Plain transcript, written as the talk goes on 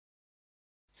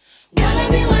Wanna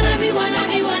be, wanna be, wanna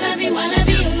be, wanna be, wanna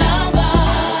be a lover.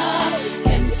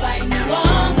 Can find no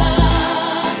other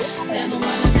than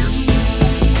wanna be.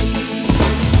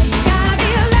 Gotta be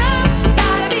a love,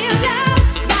 gotta be a love,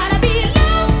 gotta be a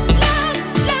love, love,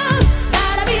 love.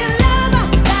 Gotta be a lover,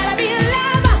 gotta be a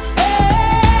lover.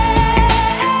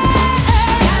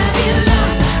 Gotta be a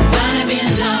love, wanna be a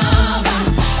lover.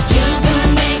 You gonna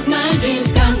make my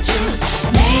dreams come true.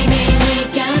 Maybe we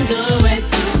can do it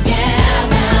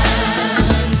together.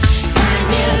 Find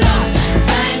me a love,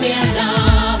 find me a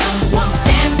lover. Won't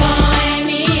stand for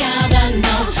any other,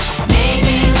 no.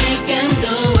 Maybe we can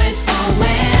do it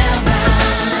forever.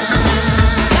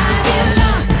 Gotta be a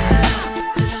love.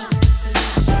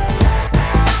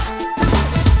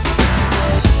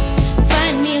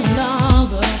 Find me a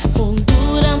lover who'll do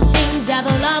the things that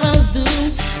the lovers do.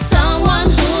 Someone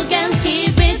who can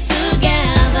keep it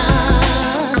together.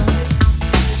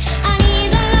 I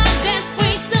need a love that's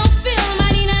free to feel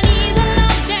money. I need a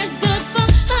love that's good for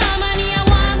harmony. I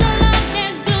want a love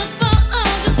that's good for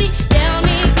all to see. Tell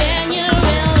me, can you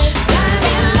really? Gotta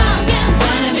be a love, yeah.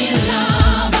 Wanna be a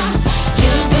lover.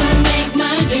 You gonna make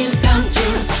my dreams come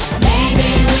true. Maybe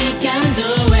we can do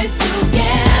it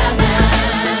together.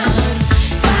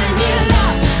 Find me a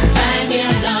love, find me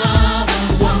a lover.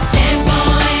 Won't stand for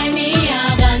any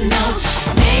other, no.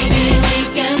 Maybe we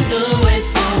can do it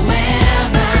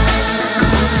forever.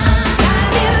 Gotta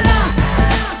be a love.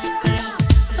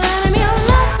 Wanna be a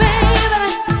love, baby.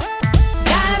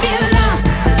 Gotta be a love.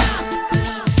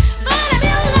 Wanna be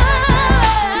a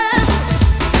love.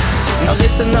 Now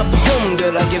listen up, home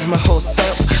girl, I give my whole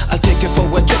self. I'll take you for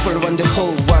a trip around the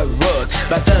whole wide world.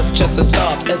 But that's just a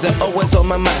start, as it always on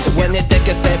my mind. When you take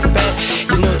a step back,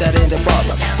 you know that ain't the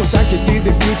problem. Cause I can see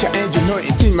the future and you know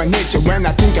it's in my nature. When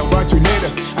I think about you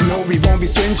later, I know we won't be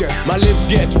strangers. My lips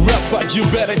get rougher, you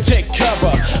better take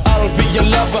cover. I'll be your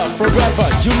lover forever,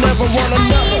 you never want I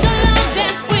need another. a